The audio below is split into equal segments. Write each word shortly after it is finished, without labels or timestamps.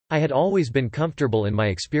I had always been comfortable in my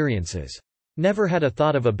experiences. Never had a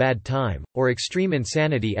thought of a bad time, or extreme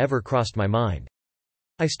insanity ever crossed my mind.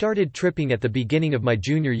 I started tripping at the beginning of my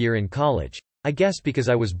junior year in college, I guess because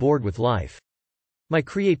I was bored with life. My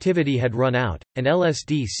creativity had run out, and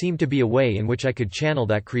LSD seemed to be a way in which I could channel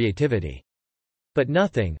that creativity. But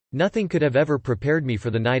nothing could have ever prepared me for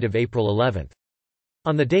the night of April 11th.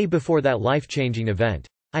 On the day before that life-changing event,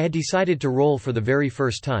 I had decided to roll for the very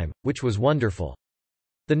first time, which was wonderful.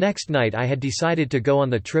 The next night I had decided to go on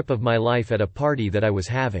the trip of my life at a party that I was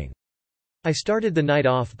having. I started the night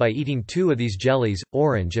off by eating 2 of these jellies,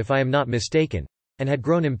 orange if I am not mistaken, and had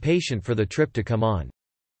grown impatient for the trip to come on.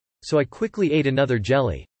 So I quickly ate another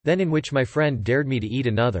jelly, then in which my friend dared me to eat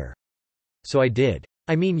another. So I did.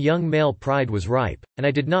 I mean, young male pride was ripe, and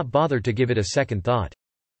I did not bother to give it a second thought.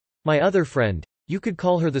 My other friend, you could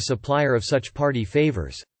call her the supplier of such party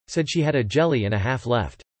favors, said she had a jelly and a half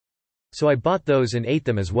left. So I bought those and ate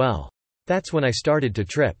them as well. That's when I started to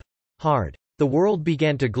trip hard. The world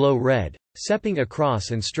began to glow red, seeping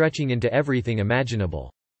across and stretching into everything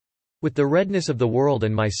imaginable. With the redness of the world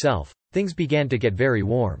and myself, things began to get very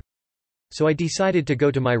warm. So I decided to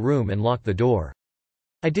go to my room and lock the door.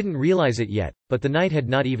 I didn't realize it yet, but the night had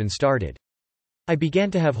not even started. I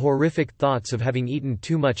began to have horrific thoughts of having eaten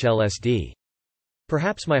too much LSD.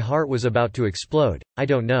 Perhaps my heart was about to explode, I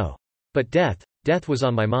don't know. But death was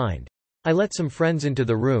on my mind. I let some friends into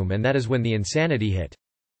the room, and that is when the insanity hit.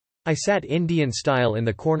 I sat Indian style in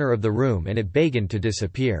the corner of the room and it began to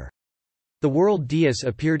disappear. The world Dias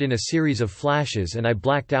appeared in a series of flashes and I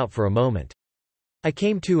blacked out for a moment. I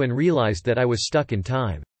came to and realized that I was stuck in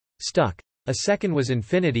time. Stuck. A second was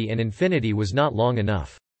infinity and infinity was not long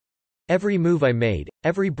enough. Every move I made,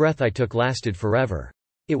 every breath I took lasted forever.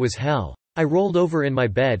 It was hell. I rolled over in my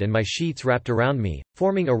bed and my sheets wrapped around me,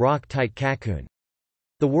 forming a rock-tight cocoon.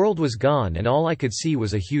 The world was gone and all I could see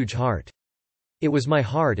was a huge heart. It was my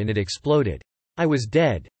heart and it exploded. I was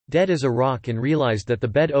dead as a rock, and realized that the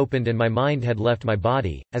bed opened and my mind had left my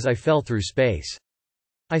body, as I fell through space.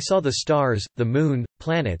 I saw the stars, the moon,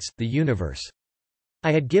 planets, the universe.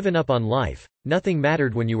 I had given up on life, nothing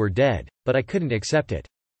mattered when you were dead, but I couldn't accept it.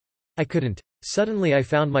 I couldn't. Suddenly I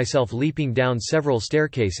found myself leaping down several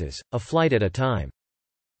staircases, a flight at a time.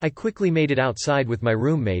 I quickly made it outside with my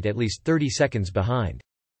roommate at least 30 seconds behind.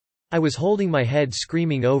 I was holding my head,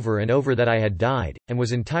 screaming over and over that I had died, and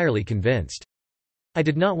was entirely convinced. I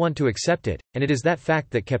did not want to accept it, and it is that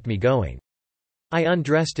fact that kept me going. I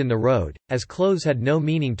undressed in the road, as clothes had no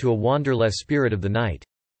meaning to a wanderless spirit of the night.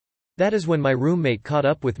 That is when my roommate caught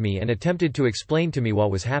up with me and attempted to explain to me what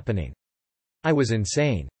was happening. I was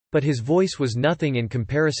insane. But his voice was nothing in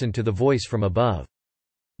comparison to the voice from above.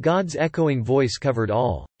 God's echoing voice covered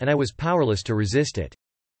all, and I was powerless to resist it.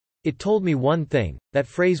 It told me one thing, that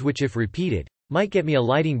phrase which if repeated, might get me a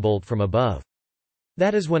lightning bolt from above.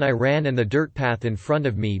 That is when I ran and the dirt path in front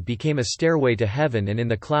of me became a stairway to heaven, and in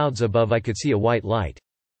the clouds above I could see a white light.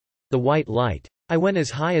 The white light. I went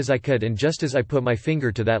as high as I could, and just as I put my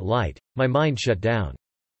finger to that light, my mind shut down.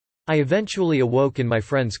 I eventually awoke in my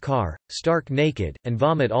friend's car, stark naked, and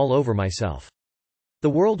vomit all over myself. The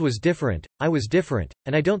world was different, I was different,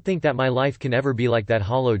 and I don't think that my life can ever be like that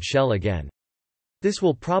hollowed shell again. This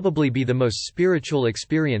will probably be the most spiritual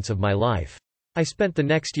experience of my life. I spent the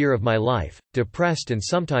next year of my life, depressed and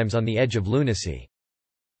sometimes on the edge of lunacy.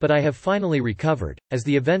 But I have finally recovered, as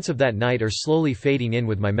the events of that night are slowly fading in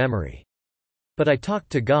with my memory. But I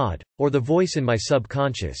talked to God, or the voice in my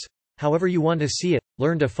subconscious, however you want to see it,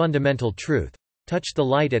 learned a fundamental truth, touched the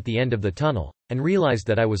light at the end of the tunnel, and realized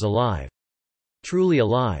that I was alive. Truly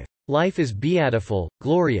alive. Life is beautiful,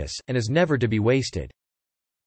 glorious, and is never to be wasted.